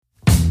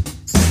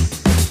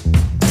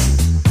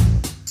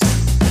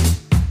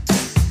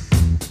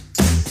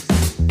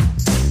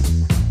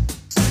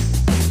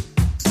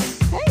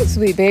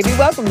sweet baby.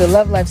 Welcome to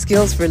Love Life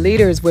Skills for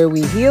Leaders, where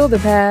we heal the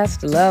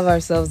past, love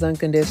ourselves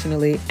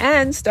unconditionally,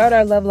 and start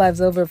our love lives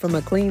over from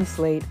a clean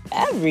slate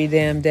every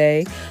damn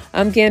day.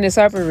 I'm Candace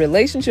Harper,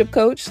 relationship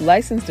coach,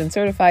 licensed and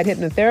certified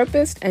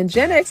hypnotherapist, and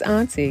Gen X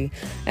auntie.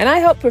 And I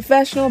help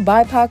professional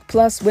BIPOC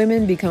plus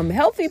women become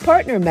healthy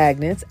partner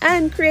magnets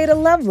and create a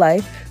love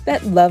life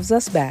that loves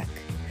us back.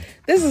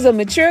 This is a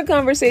mature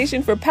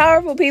conversation for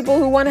powerful people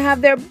who want to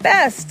have their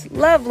best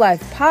love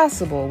life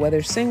possible,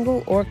 whether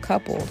single or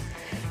coupled.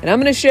 And I'm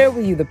going to share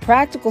with you the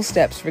practical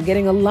steps for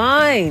getting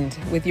aligned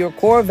with your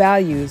core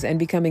values and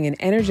becoming an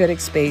energetic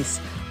space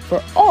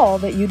for all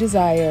that you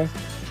desire.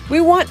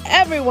 We want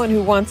everyone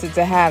who wants it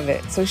to have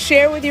it. So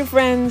share with your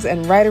friends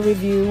and write a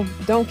review.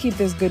 Don't keep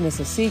this goodness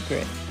a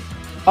secret.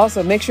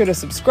 Also, make sure to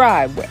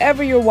subscribe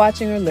wherever you're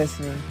watching or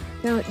listening.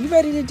 Now, you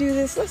ready to do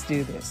this? Let's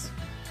do this.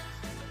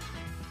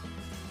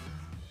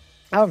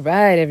 All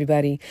right,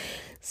 everybody.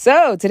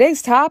 So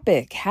today's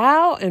topic,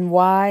 how and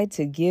why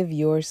to give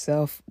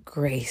yourself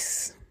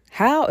grace.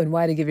 How and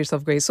why to give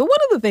yourself grace. So one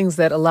of the things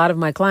that a lot of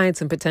my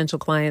clients and potential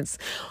clients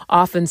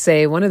often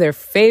say, one of their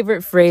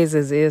favorite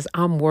phrases is,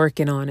 I'm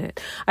working on it.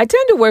 I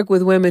tend to work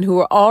with women who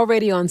are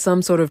already on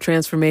some sort of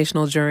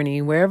transformational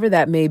journey, wherever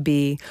that may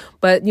be.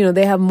 But,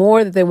 they have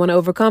more that they want to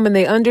overcome, and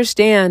they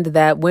understand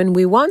that when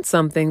we want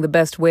something, the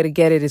best way to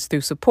get it is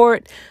through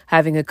support,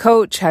 having a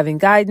coach, having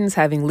guidance,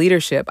 having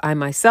leadership. I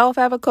myself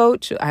have a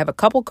coach. I have a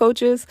couple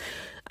coaches.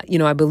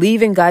 I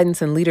believe in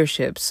guidance and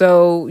leadership.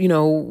 So,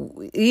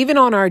 even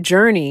on our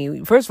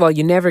journey, first of all,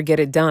 you never get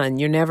it done.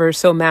 You're never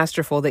so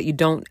masterful that you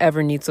don't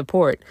ever need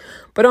support.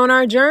 But on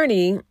our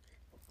journey,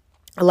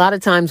 a lot of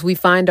times we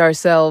find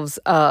ourselves,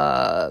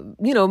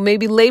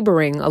 maybe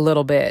laboring a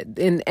little bit.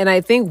 And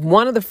I think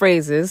one of the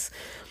phrases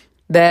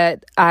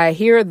that I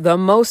hear the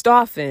most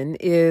often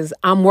is,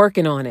 I'm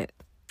working on it.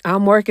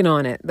 I'm working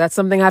on it. That's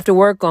something I have to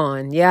work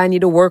on. Yeah, I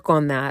need to work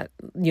on that.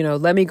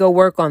 Let me go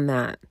work on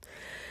that.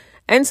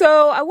 And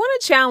so I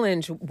want to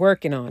challenge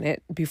working on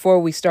it before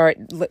we start,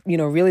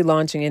 really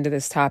launching into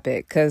this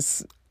topic,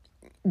 because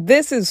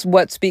this is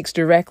what speaks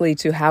directly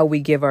to how we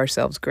give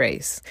ourselves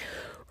grace,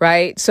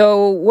 right?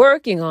 So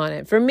working on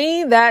it, for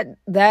me,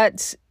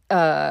 that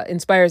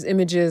inspires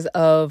images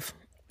of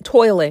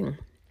toiling,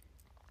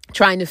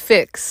 trying to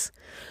fix,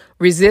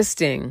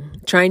 resisting,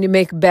 trying to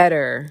make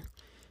better,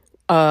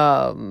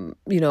 sort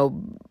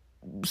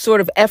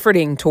of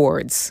efforting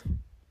towards.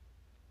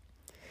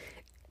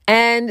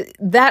 And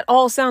that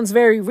all sounds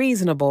very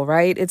reasonable,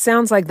 right? It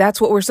sounds like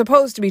that's what we're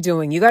supposed to be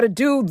doing. You got to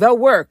do the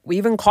work. We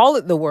even call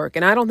it the work.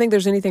 And I don't think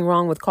there's anything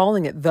wrong with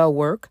calling it the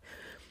work,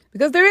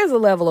 because there is a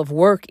level of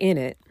work in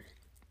it.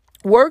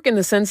 Work in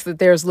the sense that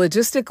there's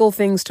logistical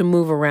things to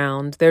move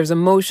around. There's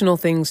emotional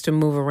things to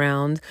move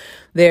around.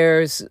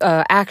 There's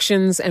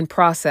actions and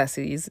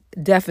processes,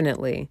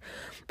 definitely.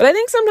 But I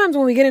think sometimes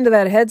when we get into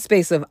that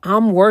headspace of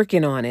I'm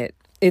working on it,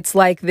 it's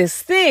like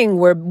this thing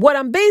where what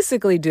I'm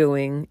basically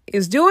doing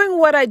is doing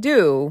what I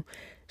do,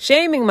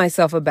 shaming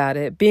myself about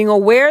it, being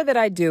aware that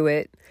I do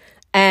it,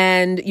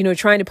 and,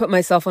 trying to put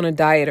myself on a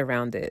diet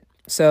around it.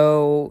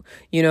 So,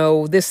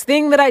 this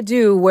thing that I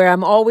do where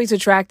I'm always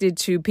attracted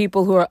to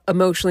people who are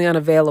emotionally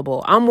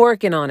unavailable, I'm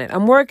working on it.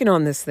 I'm working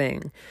on this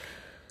thing.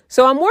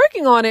 So I'm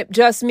working on it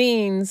just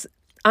means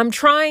I'm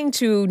trying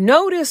to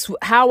notice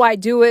how I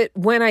do it,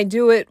 when I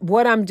do it,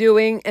 what I'm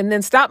doing, and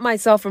then stop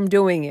myself from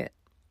doing it.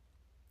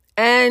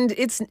 And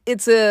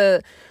it's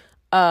a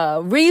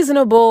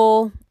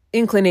reasonable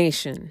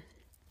inclination.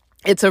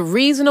 It's a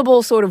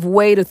reasonable sort of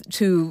way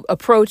to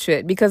approach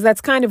it, because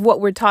that's kind of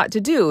what we're taught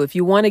to do. If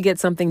you want to get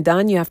something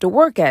done, you have to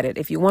work at it.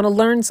 If you want to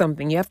learn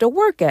something, you have to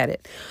work at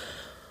it.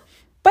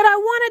 But I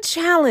want to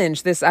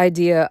challenge this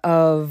idea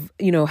of,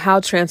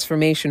 how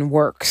transformation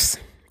works,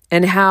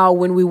 and how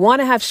when we want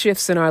to have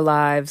shifts in our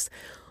lives,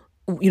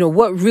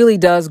 what really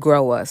does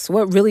grow us,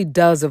 what really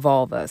does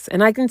evolve us.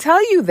 And I can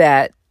tell you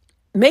that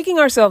making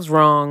ourselves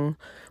wrong,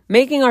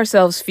 making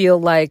ourselves feel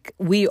like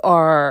we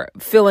are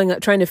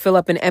trying to fill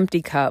up an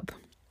empty cup,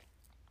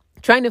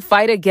 trying to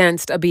fight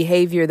against a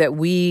behavior that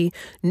we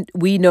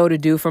know to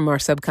do from our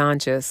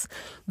subconscious,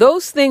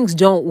 those things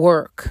don't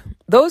work.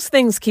 Those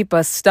things keep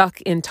us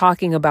stuck in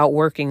talking about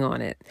working on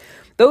it.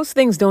 Those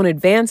things don't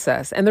advance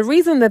us. And the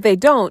reason that they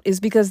don't is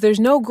because there's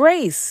no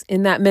grace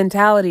in that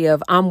mentality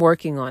of I'm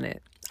working on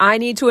it. I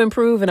need to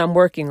improve and I'm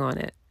working on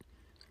it.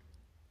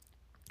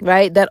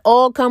 Right? That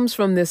all comes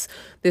from this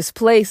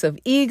place of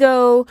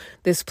ego,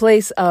 this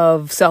place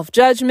of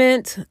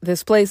self-judgment,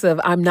 this place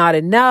of I'm not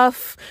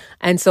enough.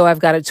 And so I've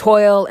got to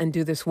toil and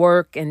do this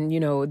work. And,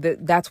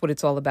 that's what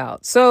it's all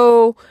about.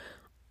 So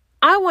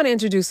I want to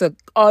introduce a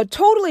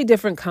totally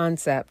different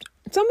concept,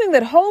 something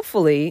that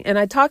hopefully, and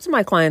I talk to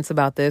my clients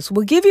about this,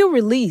 will give you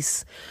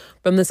release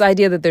from this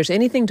idea that there's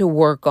anything to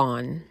work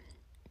on.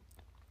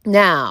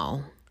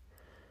 Now,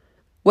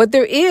 what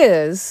there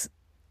is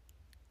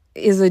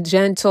a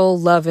gentle,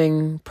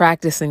 loving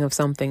practicing of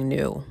something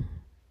new,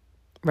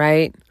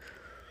 right?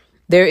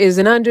 There is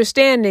an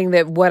understanding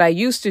that what I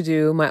used to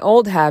do, my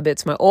old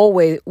habits, my old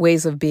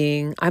ways of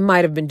being, I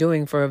might have been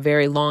doing for a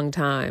very long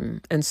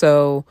time. And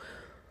so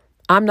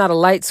I'm not a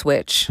light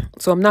switch,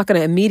 so I'm not going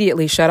to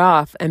immediately shut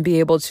off and be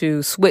able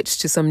to switch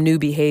to some new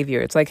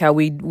behavior. It's like how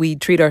we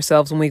treat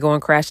ourselves when we go on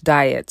crash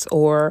diets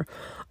or,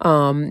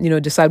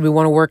 decide we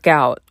want to work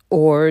out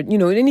or,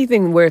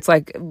 anything where it's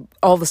like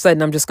all of a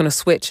sudden I'm just going to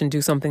switch and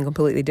do something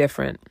completely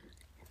different.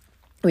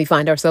 We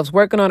find ourselves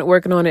working on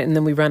it, and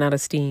then we run out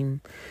of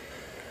steam.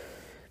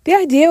 The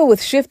idea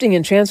with shifting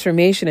and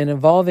transformation and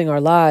evolving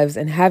our lives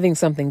and having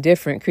something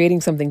different,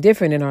 creating something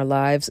different in our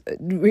lives,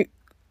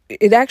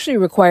 it actually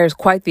requires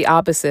quite the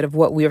opposite of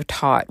what we're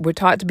taught. We're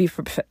taught to be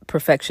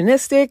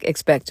perfectionistic,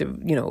 expect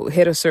to,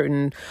 hit a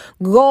certain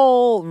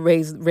goal,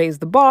 raise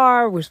the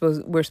bar.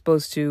 We're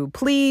supposed to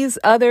please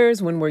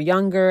others when we're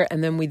younger,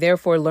 and then we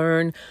therefore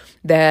learn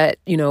that,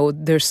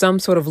 there's some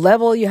sort of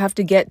level you have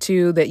to get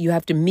to, that you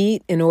have to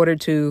meet in order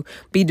to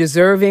be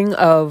deserving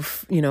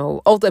of,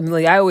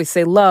 ultimately, I always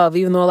say love,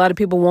 even though a lot of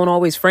people won't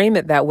always frame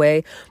it that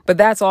way. But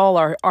that's all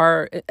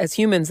our as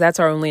humans, that's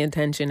our only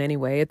intention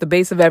anyway. At the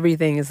base of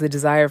everything is the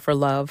desire for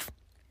love.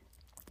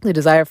 The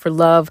desire for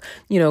love,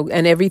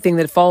 and everything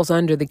that falls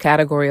under the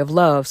category of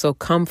love. So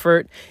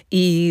comfort,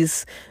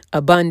 ease,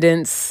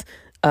 abundance,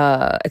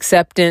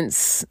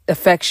 acceptance,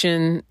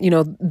 affection,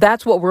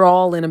 that's what we're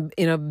all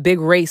in a big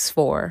race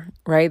for,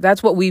 right?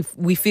 That's what we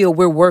feel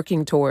we're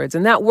working towards.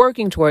 And that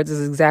working towards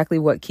is exactly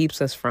what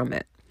keeps us from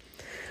it.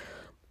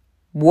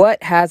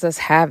 What has us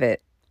have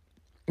it?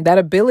 That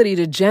ability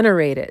to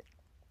generate it.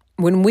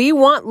 When we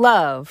want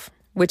love,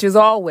 which is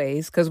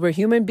always, because we're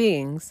human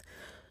beings,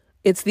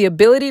 it's the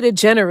ability to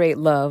generate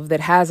love that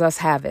has us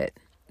have it.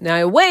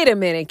 Now, wait a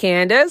minute,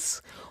 Candace.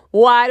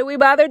 Why do we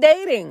bother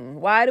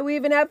dating? Why do we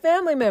even have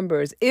family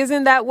members?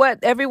 Isn't that what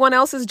everyone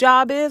else's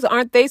job is?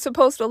 Aren't they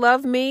supposed to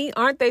love me?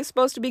 Aren't they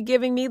supposed to be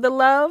giving me the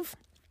love?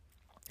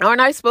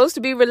 Aren't I supposed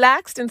to be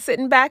relaxed and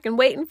sitting back and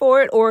waiting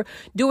for it, or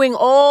doing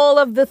all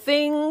of the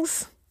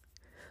things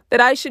that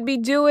I should be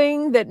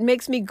doing that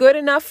makes me good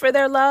enough for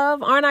their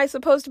love? Aren't I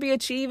supposed to be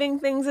achieving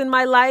things in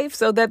my life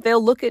so that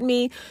they'll look at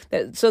me,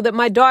 so that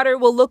my daughter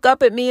will look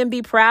up at me and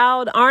be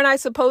proud? Aren't I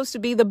supposed to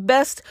be the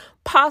best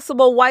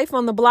possible wife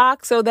on the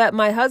block so that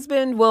my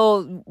husband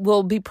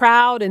will be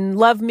proud and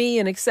love me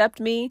and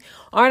accept me?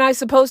 Aren't I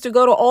supposed to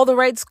go to all the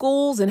right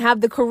schools and have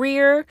the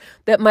career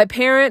that my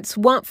parents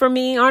want for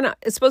me? Aren't I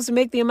supposed to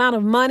make the amount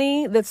of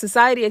money that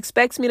society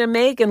expects me to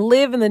make and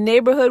live in the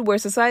neighborhood where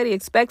society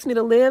expects me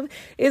to live?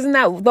 Isn't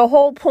that the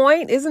whole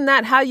point? Isn't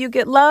that how you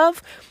get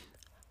love?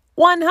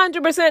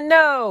 100%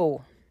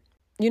 no.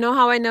 You know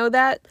how I know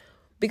that?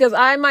 Because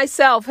I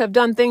myself have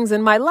done things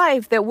in my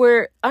life that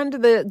were under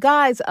the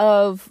guise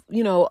of,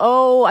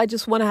 I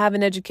just want to have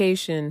an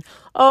education.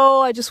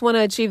 Oh, I just want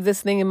to achieve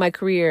this thing in my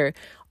career.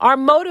 Our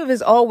motive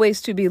is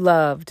always to be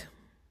loved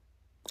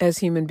as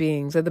human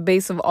beings at the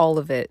base of all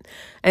of it.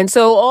 And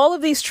so all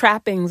of these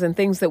trappings and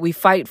things that we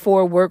fight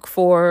for, work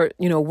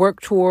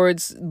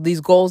towards,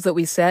 these goals that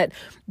we set,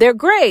 they're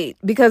great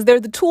because they're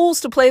the tools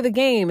to play the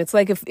game. It's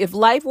like if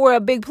life were a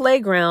big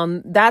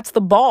playground, that's the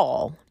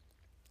ball.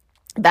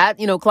 That,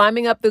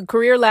 climbing up the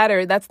career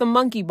ladder, that's the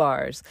monkey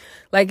bars.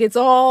 Like, it's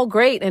all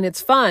great and it's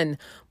fun.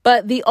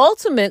 But the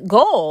ultimate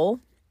goal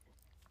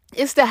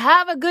is to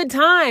have a good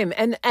time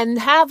and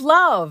have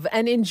love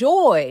and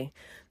enjoy.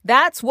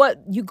 That's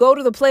what you go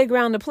to the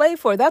playground to play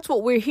for. That's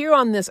what we're here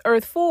on this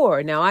earth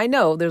for. Now, I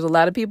know there's a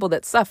lot of people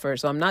that suffer,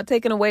 so I'm not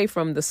taking away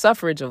from the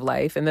suffrage of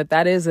life and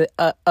that is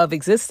of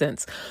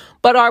existence.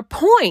 But our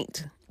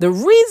point, the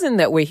reason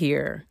that we're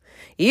here,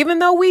 even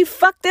though we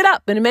fucked it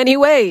up in many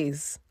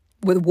ways,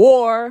 with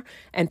war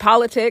and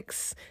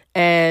politics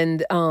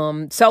and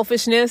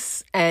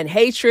selfishness and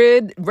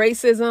hatred,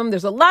 racism.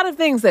 There's a lot of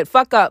things that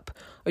fuck up.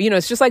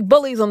 It's just like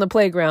bullies on the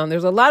playground.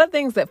 There's a lot of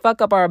things that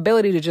fuck up our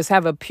ability to just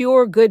have a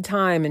pure good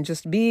time and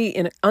just be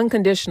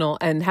unconditional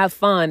and have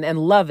fun and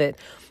love it.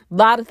 A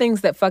lot of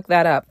things that fuck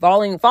that up.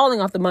 Falling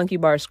off the monkey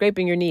bar,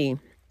 scraping your knee.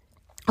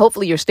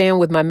 Hopefully you're staying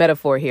with my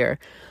metaphor here.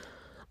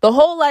 The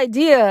whole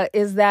idea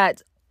is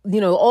that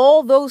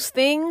all those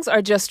things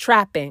are just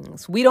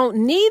trappings. We don't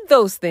need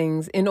those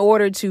things in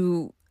order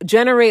to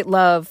generate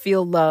love,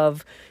 feel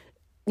love,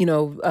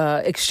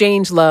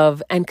 exchange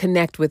love and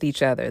connect with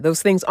each other.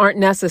 Those things aren't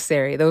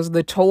necessary. Those are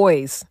the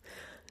toys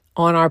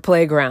on our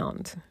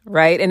playground,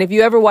 right? And if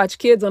you ever watch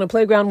kids on a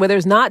playground where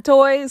there's not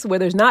toys, where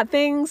there's not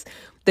things,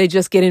 they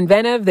just get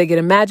inventive, they get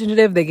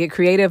imaginative, they get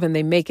creative, and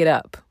they make it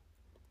up.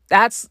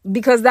 That's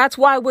because that's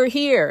why we're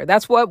here.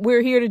 That's what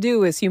we're here to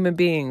do as human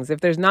beings. If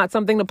there's not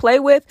something to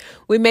play with,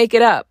 we make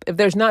it up. If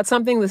there's not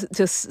something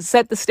to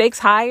set the stakes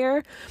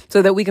higher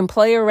so that we can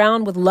play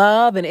around with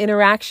love and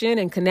interaction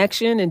and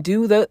connection and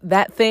do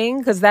that thing,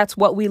 because that's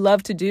what we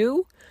love to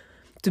do,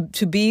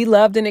 to be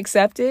loved and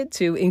accepted,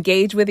 to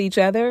engage with each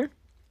other.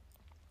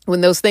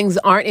 When those things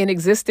aren't in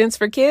existence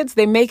for kids,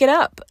 they make it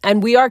up.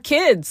 And we are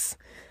kids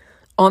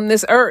on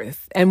this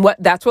earth. And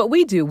that's what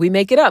we do. We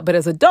make it up. But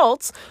as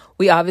adults,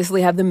 we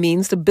obviously have the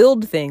means to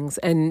build things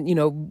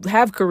and,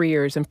 have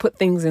careers and put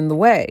things in the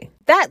way.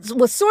 That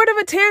was sort of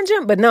a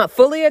tangent, but not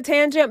fully a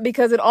tangent,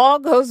 because it all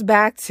goes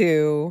back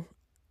to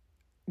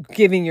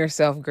giving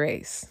yourself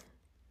grace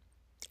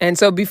And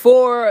so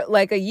before,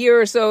 like a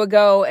year or so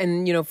ago,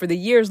 and, for the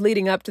years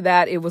leading up to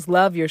that, it was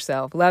love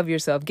yourself, love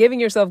yourself. Giving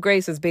yourself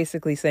grace is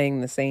basically saying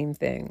the same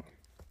thing.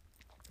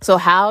 So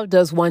how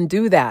does one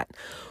do that?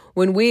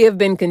 When we have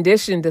been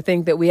conditioned to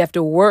think that we have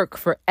to work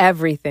for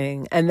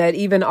everything, and that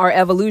even our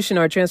evolution,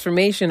 our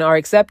transformation, our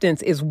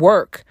acceptance is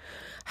work.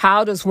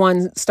 How does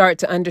one start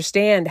to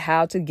understand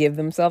how to give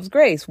themselves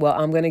grace? Well,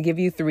 I'm going to give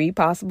you 3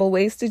 possible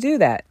ways to do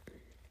that.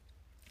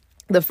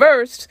 The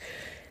first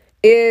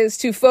is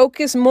to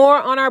focus more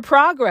on our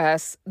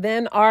progress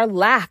than our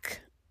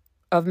lack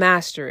of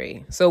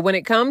mastery. So when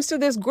it comes to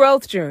this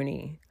growth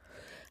journey,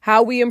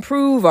 how we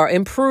improve,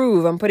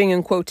 I'm putting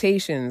in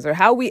quotations, or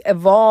how we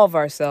evolve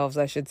ourselves,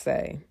 I should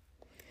say.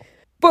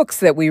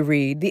 Books that we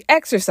read, the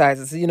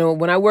exercises.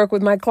 When I work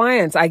with my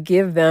clients, I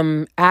give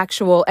them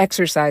actual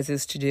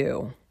exercises to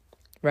do,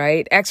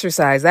 right?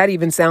 Exercise, that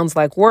even sounds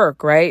like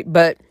work, right?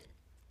 But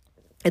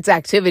it's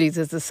activities,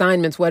 it's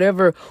assignments,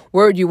 whatever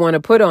word you want to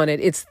put on it.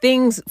 It's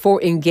things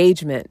for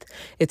engagement.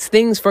 It's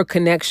things for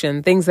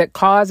connection, things that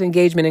cause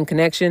engagement and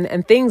connection,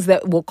 and things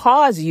that will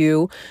cause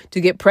you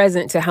to get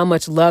present to how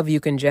much love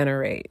you can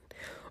generate,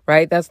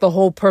 right? That's the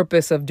whole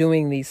purpose of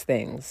doing these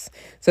things,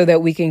 so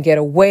that we can get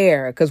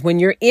aware. Because when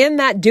you're in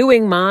that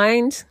doing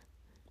mind,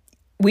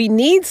 we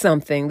need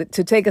something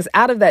to take us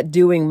out of that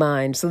doing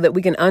mind, so that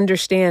we can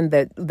understand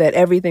that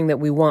everything that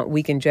we want,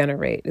 we can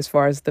generate, as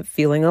far as the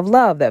feeling of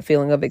love, that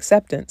feeling of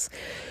acceptance.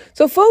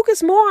 So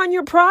focus more on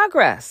your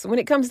progress when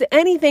it comes to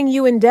anything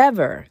you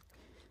endeavor.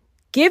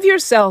 Give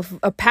yourself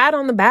a pat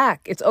on the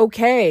back. It's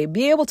okay.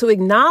 Be able to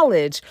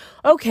acknowledge,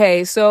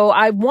 okay, so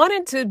I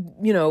wanted to,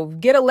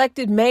 get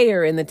elected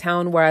mayor in the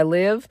town where I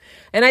live,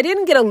 and I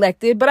didn't get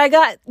elected, but I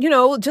got,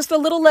 just a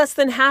little less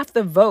than half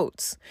the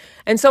votes.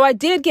 And so I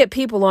did get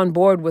people on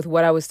board with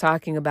what I was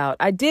talking about.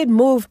 I did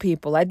move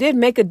people. I did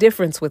make a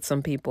difference with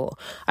some people.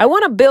 I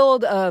want to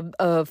build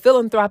a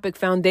philanthropic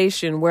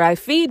foundation where I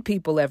feed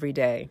people every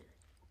day.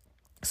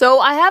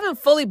 So I haven't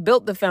fully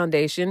built the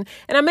foundation,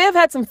 and I may have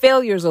had some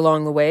failures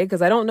along the way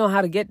because I don't know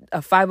how to get a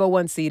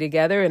 501c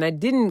together, and I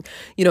didn't,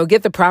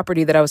 get the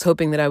property that I was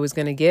hoping that I was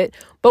going to get.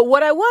 But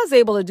what I was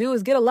able to do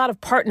is get a lot of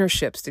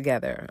partnerships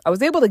together. I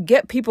was able to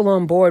get people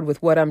on board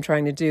with what I'm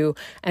trying to do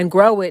and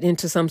grow it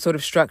into some sort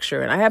of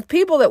structure. And I have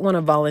people that want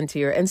to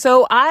volunteer. And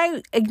so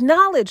I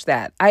acknowledge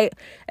that. I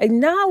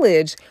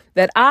acknowledge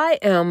that I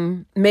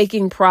am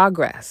making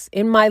progress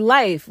in my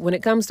life when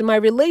it comes to my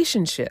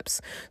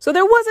relationships. So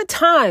there was a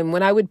time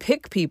when I would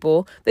pick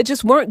people that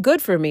just weren't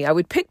good for me. I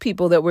would pick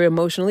people that were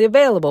emotionally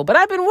available. But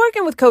I've been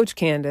working with Coach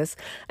Candace,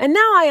 and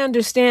now I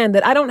understand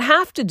that I don't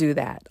have to do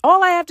that.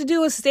 All I have to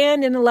do is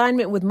stand in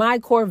alignment with my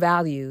core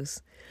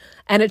values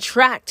and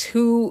attract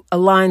who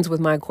aligns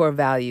with my core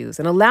values,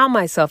 and allow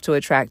myself to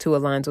attract who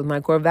aligns with my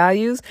core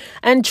values,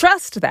 and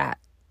trust that.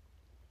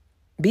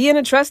 Be in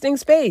a trusting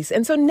space.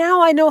 And so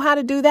now I know how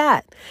to do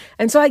that.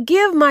 And so I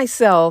give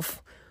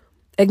myself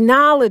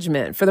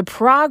acknowledgement for the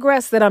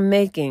progress that I'm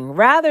making,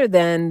 rather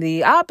than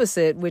the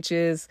opposite, which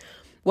is,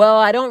 well,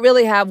 I don't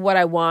really have what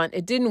I want.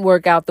 It didn't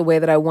work out the way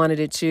that I wanted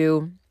it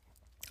to.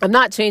 I'm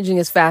not changing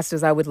as fast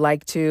as I would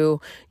like to.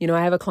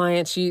 I have a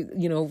client, she,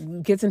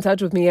 gets in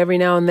touch with me every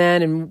now and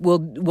then, and we'll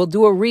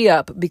do a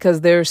re-up because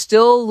there's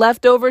still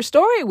leftover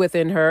story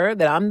within her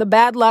that I'm the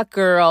bad luck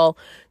girl,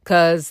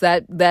 because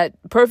that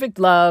perfect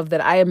love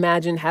that I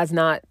imagine has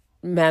not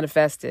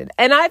manifested.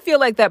 And I feel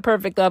like that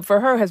perfect love for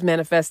her has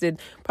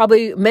manifested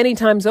probably many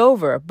times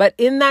over. But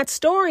in that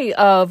story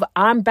of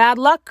I'm bad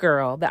luck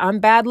girl,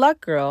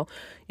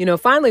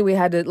 finally we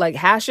had to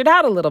hash it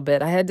out a little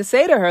bit. I had to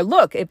say to her,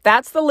 look, if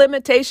that's the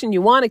limitation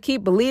you want to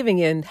keep believing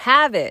in,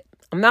 have it.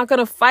 I'm not going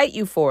to fight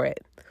you for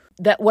it.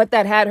 What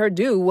that had her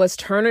do was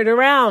turn it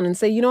around and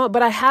say, you know what,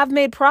 but I have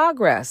made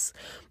progress,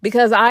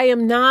 because I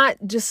am not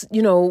just,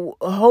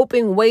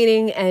 hoping,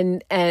 waiting,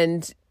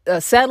 and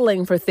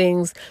settling for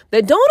things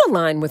that don't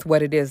align with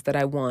what it is that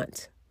I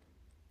want.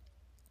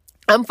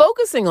 I'm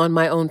focusing on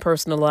my own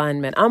personal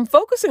alignment. I'm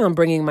focusing on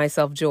bringing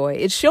myself joy.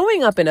 It's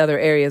showing up in other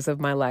areas of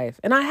my life,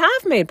 and I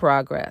have made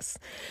progress.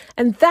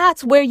 And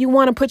that's where you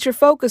want to put your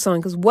focus on,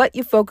 because what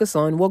you focus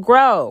on will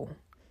grow.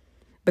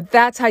 But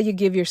that's how you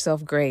give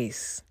yourself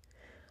grace.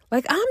 I'm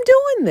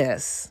doing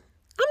this.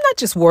 I'm not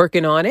just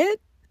working on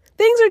it.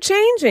 Things are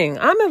changing.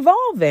 I'm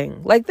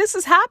evolving. This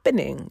is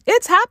happening.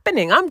 It's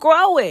happening. I'm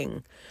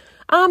growing.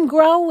 I'm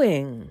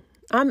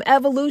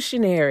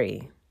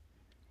evolutionary.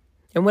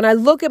 And when I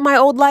look at my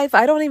old life,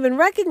 I don't even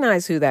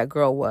recognize who that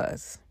girl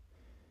was.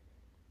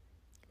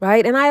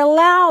 Right? And I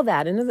allow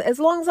that. And as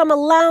long as I'm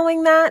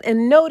allowing that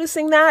and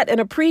noticing that and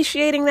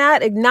appreciating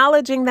that,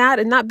 acknowledging that,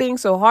 and not being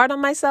so hard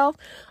on myself,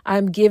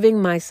 I'm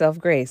giving myself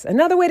grace.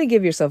 Another way to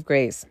give yourself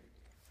grace.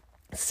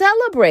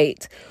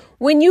 Celebrate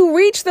when you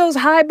reach those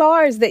high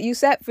bars that you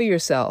set for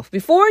yourself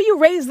before you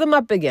raise them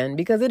up again,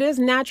 because it is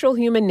natural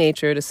human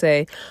nature to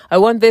say, I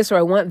want this or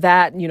I want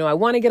that. I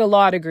want to get a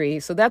law degree.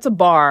 So that's a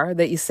bar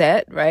that you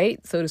set, right?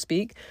 So to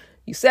speak.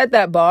 You set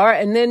that bar,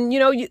 and then,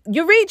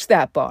 you reach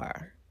that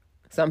bar.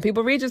 Some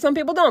people reach it, some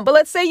people don't. But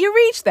let's say you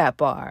reach that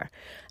bar.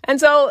 And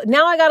so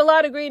now I got a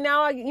law degree.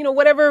 Now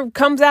whatever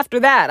comes after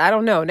that, I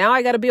don't know. Now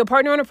I got to be a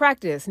partner in a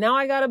practice. Now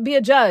I got to be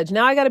a judge.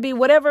 Now I got to be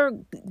whatever,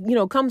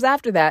 comes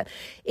after that.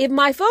 If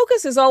my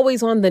focus is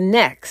always on the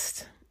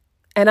next,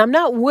 and I'm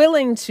not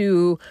willing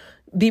to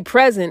be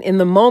present in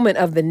the moment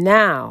of the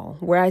now,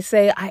 where I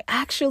say, I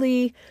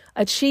actually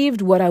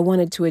achieved what I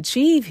wanted to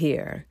achieve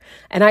here.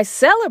 And I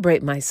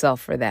celebrate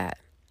myself for that.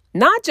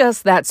 Not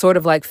just that sort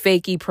of like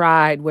fakey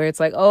pride where it's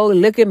like, oh,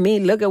 look at me,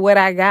 look at what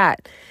I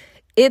got.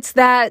 It's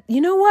that, you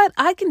know what,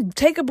 I can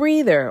take a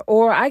breather,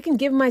 or I can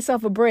give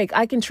myself a break.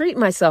 I can treat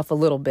myself a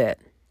little bit.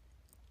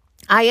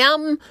 I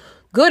am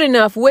good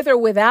enough with or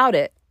without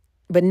it.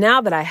 But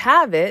now that I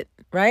have it,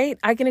 right,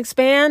 I can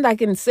expand. I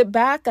can sit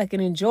back. I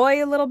can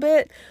enjoy a little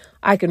bit.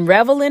 I can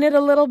revel in it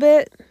a little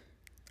bit.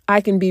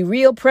 I can be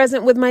real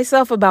present with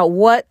myself about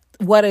what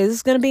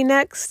is going to be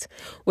next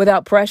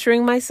without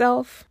pressuring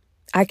myself.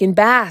 I can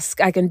bask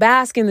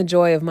in the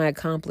joy of my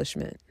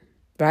accomplishment,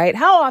 right?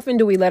 How often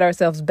do we let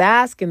ourselves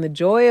bask in the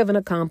joy of an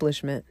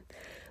accomplishment?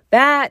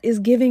 That is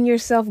giving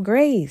yourself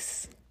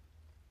grace.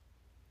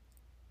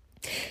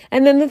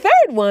 And then the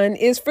third one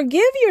is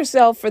forgive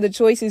yourself for the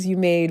choices you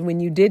made when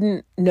you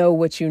didn't know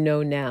what you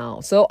know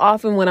now. So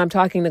often when I'm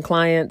talking to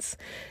clients,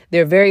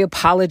 they're very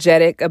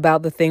apologetic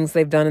about the things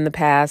they've done in the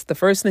past. The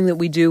first thing that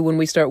we do when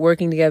we start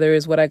working together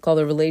is what I call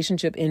the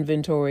relationship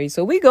inventory.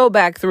 So we go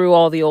back through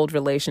all the old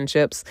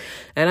relationships.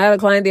 And I had a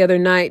client the other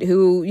night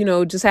who,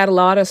 just had a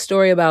lot of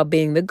story about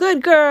being the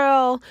good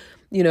girl,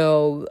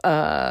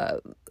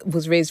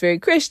 was raised very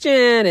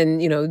Christian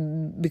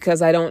and,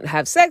 because I don't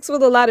have sex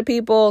with a lot of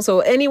people.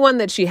 So anyone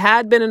that she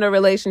had been in a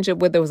relationship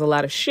with, there was a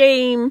lot of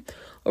shame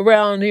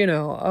around,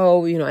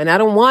 and I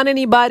don't want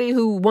anybody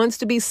who wants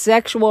to be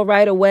sexual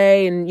right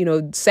away.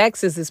 And,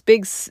 sex is this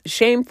big,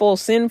 shameful,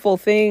 sinful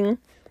thing.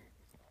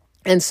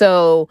 And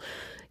so,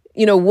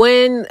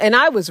 and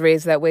I was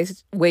raised that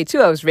way too.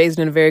 I was raised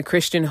in a very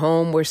Christian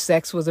home where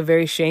sex was a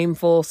very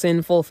shameful,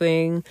 sinful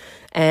thing.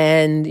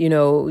 And,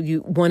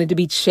 you wanted to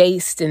be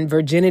chaste and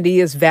virginity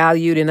is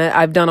valued. And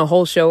I've done a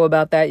whole show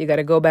about that. You got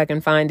to go back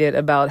and find it,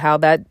 about how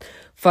that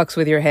fucks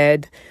with your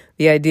head.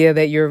 The idea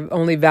that you're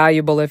only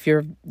valuable if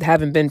you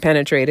haven't been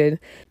penetrated.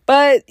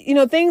 But,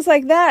 things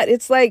like that.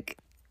 It's like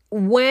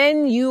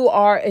when you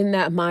are in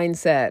that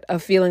mindset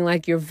of feeling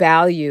like your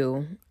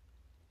value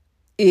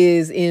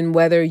is in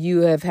whether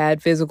you have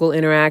had physical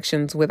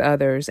interactions with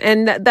others.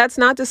 And that's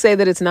not to say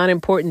that it's not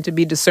important to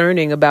be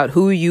discerning about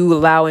who you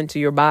allow into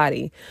your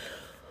body.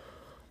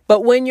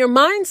 But when your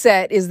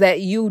mindset is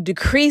that you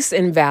decrease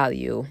in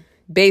value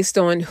based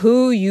on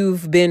who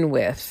you've been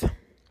with,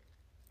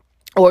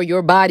 or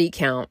your body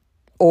count,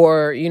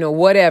 or,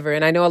 whatever.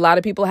 And I know a lot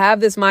of people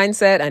have this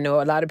mindset. I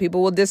know a lot of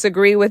people will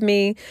disagree with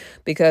me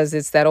because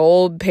it's that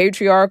old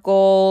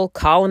patriarchal,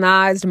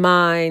 colonized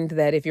mind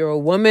that if you're a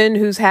woman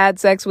who's had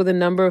sex with a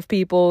number of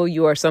people,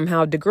 you are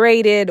somehow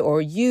degraded or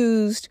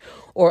used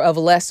or of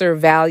lesser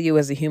value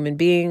as a human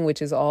being,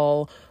 which is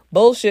all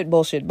bullshit.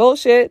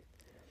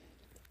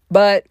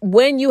 But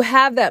when you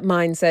have that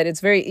mindset, it's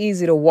very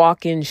easy to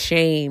walk in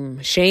shame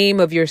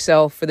of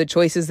yourself for the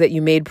choices that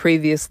you made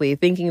previously,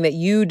 thinking that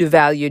you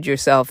devalued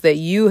yourself, that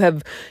you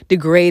have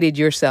degraded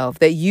yourself,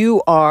 that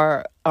you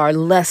are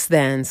less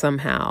than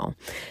somehow.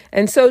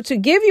 And so to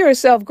give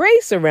yourself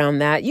grace around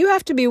that, you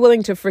have to be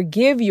willing to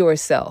forgive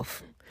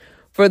yourself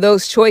for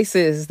those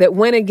choices that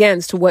went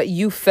against what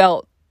you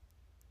felt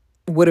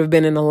would have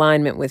been in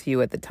alignment with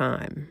you at the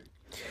time.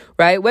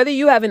 Right? Whether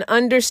you have an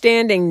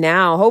understanding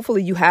now,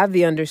 hopefully you have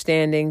the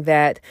understanding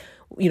that,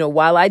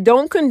 while I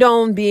don't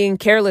condone being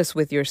careless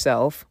with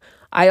yourself,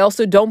 I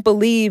also don't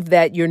believe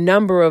that your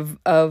number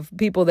of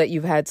people that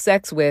you've had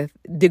sex with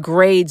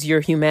degrades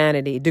your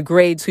humanity,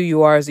 degrades who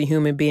you are as a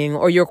human being,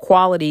 or your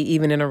quality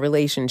even in a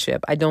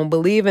relationship. I don't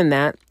believe in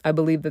that. I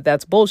believe that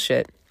that's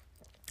bullshit.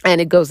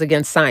 And it goes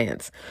against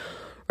science.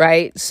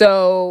 Right?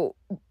 So,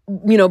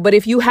 but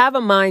if you have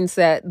a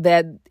mindset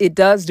that it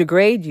does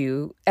degrade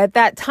you, at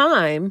that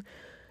time,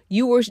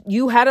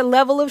 you had a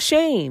level of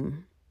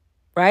shame,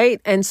 right?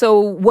 And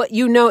so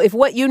if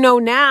what you know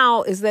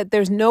now is that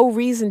there's no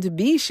reason to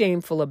be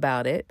shameful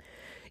about it,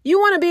 you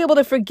want to be able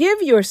to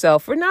forgive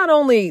yourself for not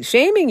only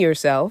shaming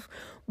yourself,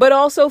 but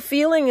also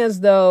feeling as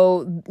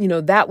though,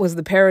 that was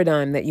the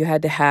paradigm that you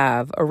had to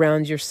have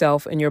around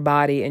yourself and your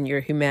body and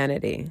your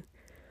humanity.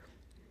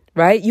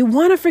 Right? You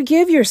want to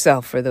forgive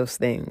yourself for those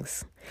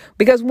things.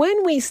 Because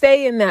when we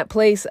stay in that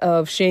place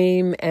of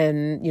shame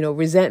and,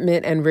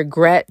 resentment and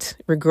regret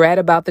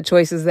about the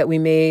choices that we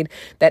made,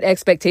 that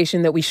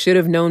expectation that we should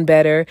have known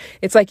better,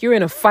 it's like you're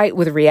in a fight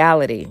with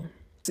reality.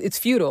 It's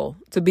futile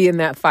to be in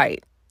that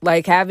fight.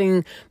 Like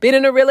having been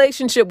in a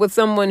relationship with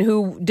someone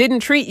who didn't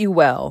treat you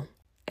well.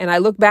 And I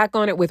look back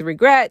on it with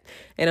regret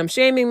and I'm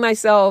shaming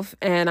myself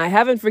and I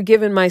haven't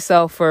forgiven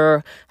myself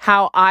for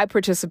how I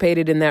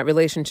participated in that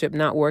relationship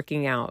not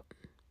working out.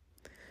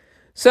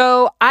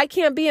 So I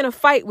can't be in a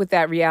fight with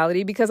that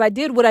reality because I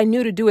did what I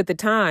knew to do at the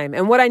time.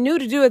 And what I knew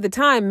to do at the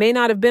time may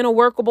not have been a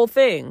workable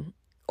thing.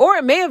 Or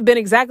it may have been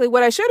exactly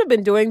what I should have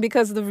been doing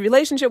because the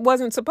relationship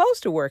wasn't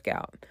supposed to work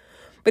out.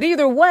 But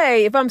either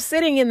way, if I'm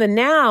sitting in the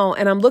now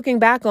and I'm looking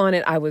back on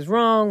it, I was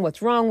wrong.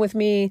 What's wrong with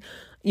me?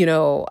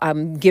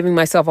 I'm giving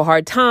myself a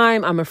hard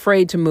time. I'm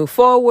afraid to move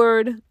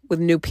forward with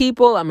new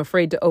people. I'm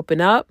afraid to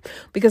open up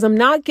because I'm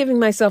not giving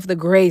myself the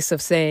grace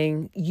of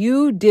saying,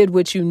 you did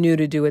what you knew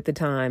to do at the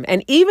time.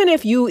 And even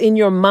if you in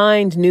your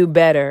mind knew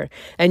better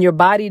and your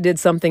body did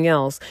something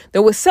else,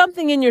 there was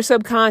something in your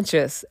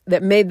subconscious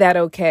that made that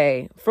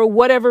okay for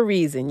whatever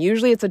reason.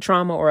 Usually it's a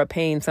trauma or a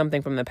pain,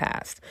 something from the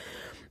past.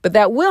 But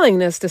that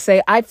willingness to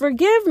say, I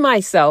forgive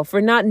myself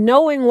for not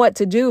knowing what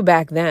to do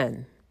back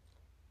then.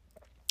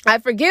 I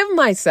forgive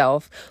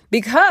myself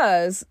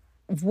because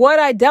what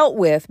I dealt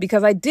with,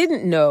 because I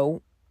didn't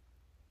know,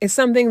 is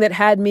something that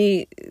had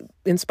me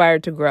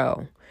inspired to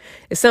grow.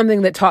 It's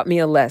something that taught me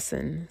a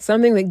lesson,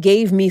 something that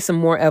gave me some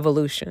more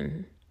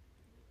evolution.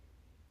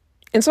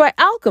 And so I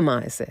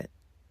alchemize it.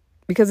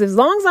 Because as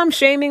long as I'm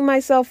shaming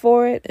myself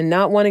for it and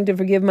not wanting to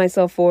forgive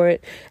myself for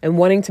it and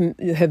wanting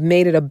to have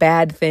made it a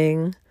bad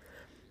thing,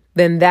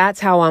 then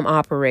that's how I'm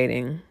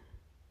operating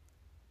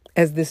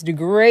as this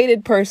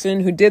degraded person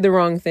who did the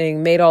wrong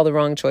thing, made all the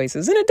wrong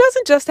choices. And it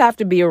doesn't just have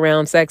to be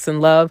around sex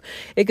and love.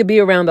 It could be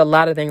around a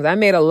lot of things. I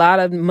made a lot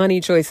of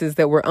money choices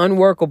that were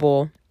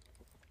unworkable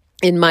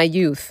in my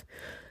youth.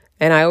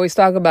 And I always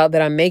talk about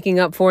that I'm making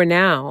up for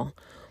now.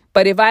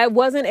 But if I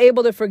wasn't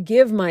able to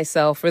forgive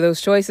myself for those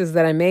choices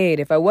that I made,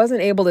 if I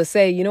wasn't able to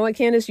say, you know what,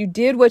 Candace, you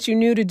did what you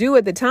knew to do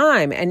at the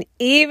time. And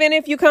even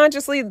if you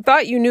consciously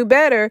thought you knew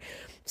better,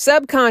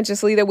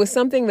 subconsciously, there was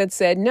something that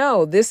said,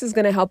 no, this is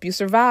going to help you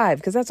survive,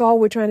 because that's all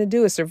we're trying to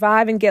do is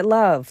survive and get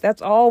love.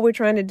 That's all we're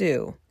trying to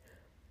do.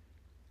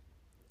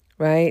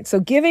 Right? So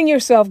giving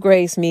yourself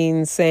grace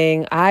means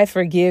saying, I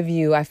forgive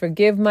you. I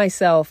forgive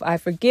myself. I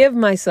forgive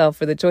myself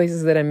for the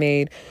choices that I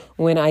made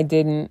when I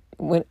didn't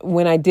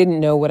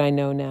know what I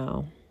know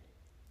now.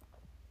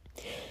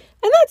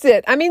 And that's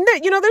it. I mean,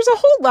 there's a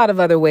whole lot of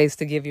other ways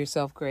to give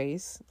yourself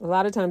grace. A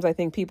lot of times I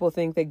think people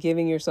think that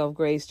giving yourself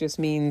grace just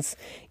means,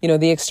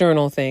 the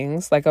external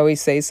things. Like I always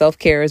say,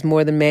 self-care is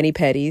more than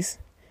mani-pedis.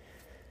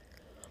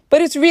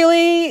 But it's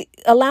really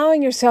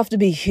allowing yourself to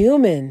be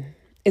human.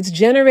 It's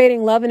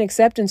generating love and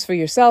acceptance for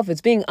yourself.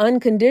 It's being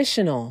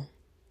unconditional.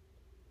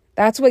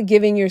 That's what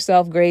giving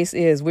yourself grace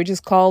is. We're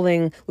just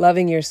calling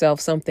loving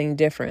yourself something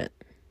different.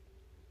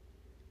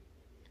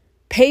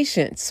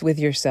 Patience with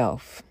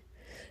yourself.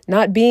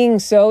 Not being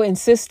so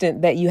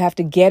insistent that you have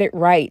to get it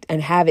right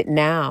and have it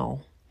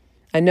now.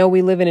 I know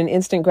we live in an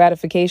instant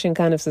gratification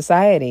kind of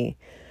society,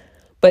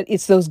 but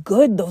it's those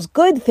good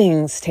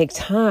things take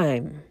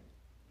time,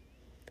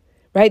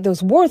 right?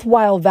 Those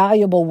worthwhile,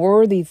 valuable,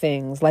 worthy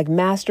things like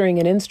mastering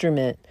an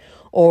instrument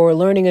or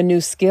learning a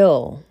new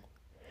skill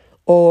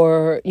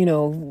or,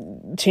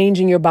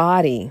 changing your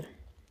body.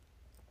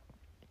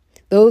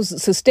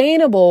 Those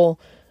sustainable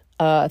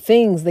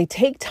things, they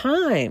take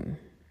time.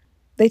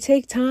 They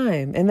take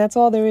time, and that's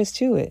all there is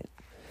to it.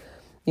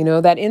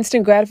 That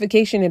instant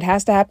gratification, it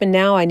has to happen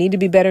now. I need to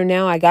be better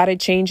now. I got to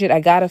change it. I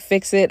got to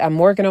fix it. I'm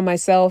working on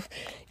myself.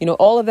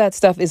 All of that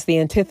stuff is the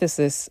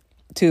antithesis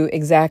to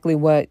exactly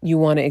what you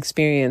want to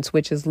experience,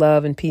 which is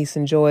love and peace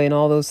and joy and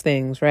all those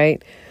things,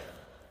 right?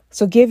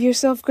 So give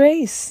yourself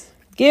grace.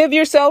 Give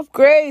yourself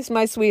grace,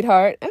 my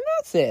sweetheart. And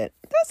that's it.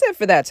 That's it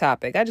for that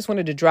topic. I just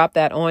wanted to drop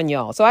that on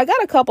y'all. So I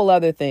got a couple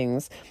other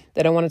things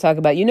that I want to talk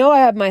about. I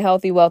have my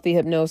Healthy, Wealthy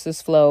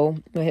Hypnosis Flow,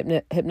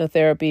 my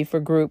hypnotherapy for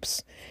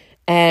groups.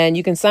 And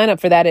you can sign up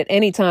for that at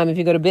any time if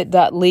you go to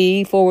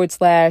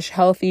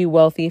bit.ly/Healthy,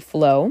 Wealthy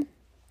Flow.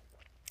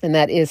 And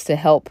that is to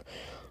help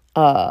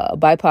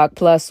BIPOC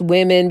plus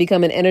women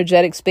become an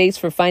energetic space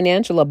for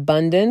financial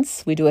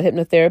abundance. We do a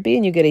hypnotherapy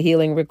and you get a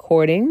healing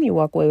recording. You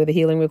walk away with a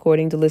healing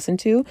recording to listen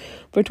to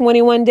for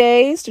 21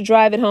 days to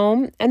drive it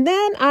home. And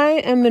then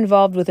I am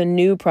involved with a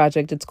new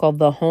project. It's called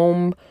The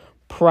Home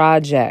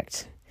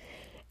Project.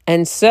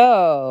 And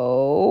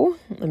so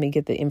let me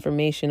get the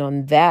information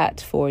on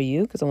that for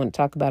you because I want to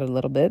talk about it a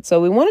little bit. So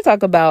we want to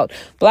talk about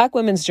Black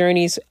women's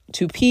journeys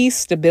to peace,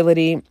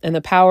 stability, and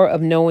the power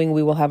of knowing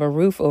we will have a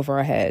roof over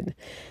our head.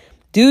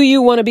 Do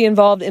you want to be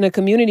involved in a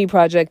community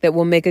project that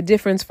will make a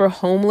difference for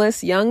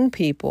homeless young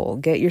people?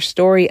 Get your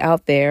story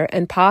out there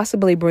and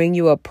possibly bring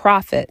you a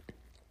profit.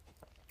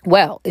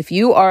 Well, if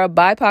you are a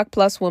BIPOC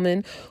plus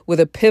woman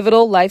with a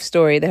pivotal life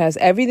story that has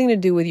everything to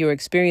do with your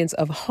experience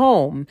of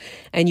home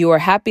and you are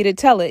happy to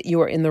tell it, you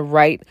are in the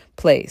right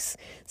place.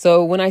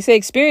 So when I say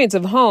experience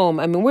of home,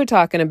 I mean, we're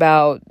talking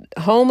about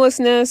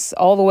homelessness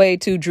all the way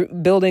to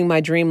building my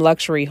dream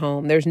luxury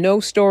home. There's no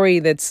story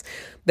that's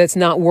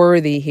not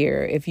worthy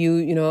here. If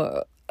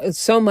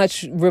so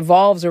much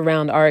revolves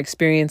around our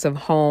experience of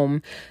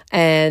home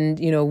and,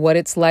 what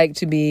it's like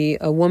to be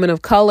a woman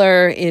of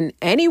color in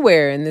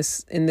anywhere in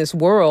this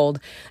world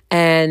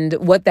and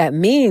what that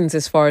means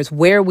as far as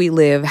where we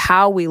live,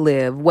 how we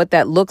live, what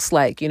that looks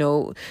like,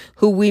 who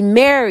we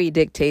marry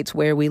dictates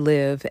where we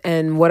live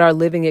and what our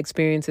living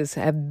experiences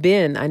have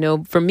been. I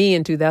know for me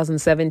in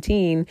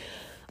 2017,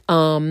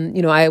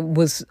 I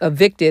was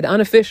evicted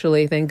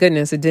unofficially. Thank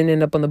goodness it didn't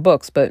end up on the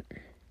books, but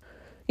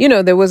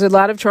there was a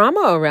lot of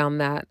trauma around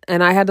that.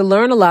 And I had to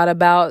learn a lot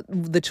about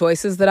the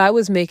choices that I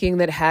was making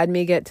that had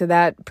me get to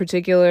that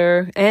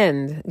particular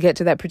end, get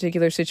to that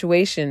particular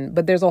situation.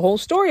 But there's a whole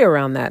story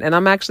around that. And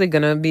I'm actually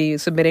going to be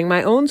submitting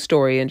my own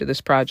story into this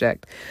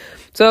project.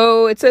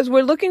 So it says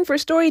we're looking for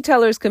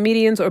storytellers,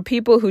 comedians, or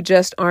people who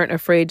just aren't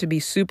afraid to be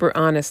super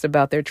honest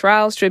about their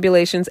trials,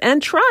 tribulations,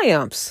 and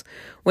triumphs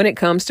when it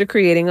comes to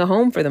creating a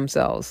home for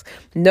themselves.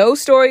 No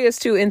story is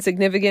too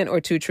insignificant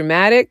or too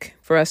traumatic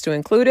for us to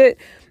include it.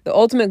 The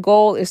ultimate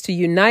goal is to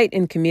unite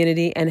in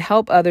community and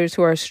help others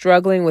who are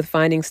struggling with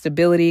finding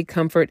stability,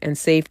 comfort, and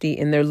safety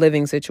in their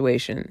living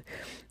situation.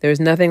 There's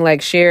nothing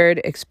like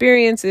shared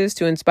experiences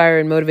to inspire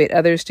and motivate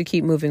others to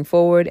keep moving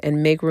forward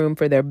and make room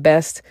for their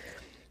best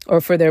or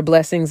for their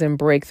blessings and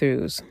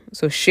breakthroughs.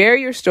 So share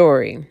your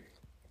story.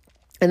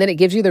 And then it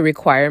gives you the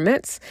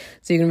requirements.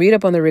 So you can read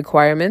up on the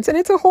requirements. And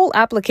it's a whole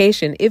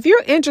application. If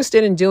you're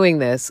interested in doing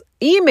this,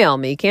 email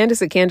me,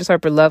 Candace at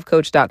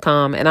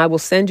CandaceHarperLoveCoach.com, and I will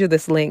send you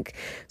this link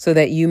so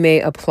that you may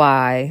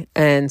apply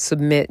and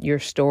submit your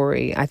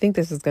story. I think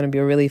this is going to be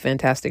a really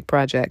fantastic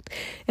project.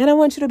 And I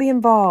want you to be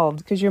involved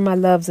because you're my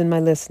loves and my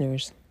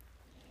listeners.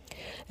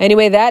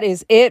 Anyway, that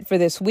is it for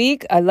this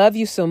week. I love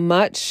you so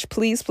much.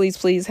 Please, please,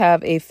 please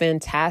have a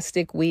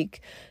fantastic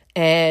week.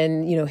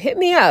 And, hit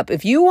me up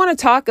if you want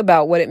to talk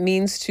about what it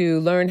means to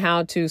learn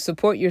how to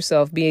support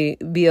yourself, be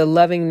a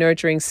loving,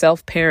 nurturing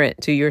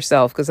self-parent to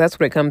yourself, because that's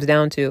what it comes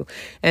down to,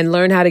 and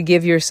learn how to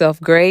give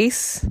yourself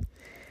grace.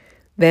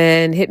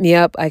 Then hit me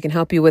up. I can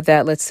help you with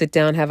that. Let's sit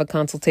down, have a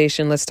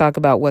consultation. Let's talk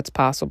about what's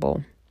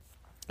possible.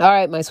 All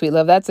right, my sweet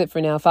love. That's it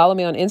for now. Follow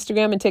me on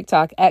Instagram and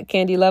TikTok at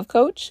Candy Love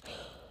Coach.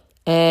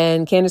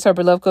 And Candace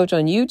Harper Love Coach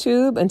on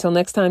YouTube. Until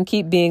next time,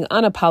 keep being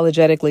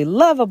unapologetically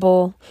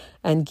lovable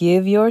and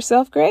give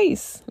yourself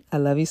grace. I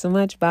love you so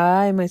much.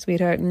 Bye, my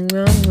sweetheart.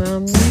 Mwah,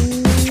 mwah,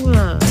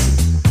 mwah.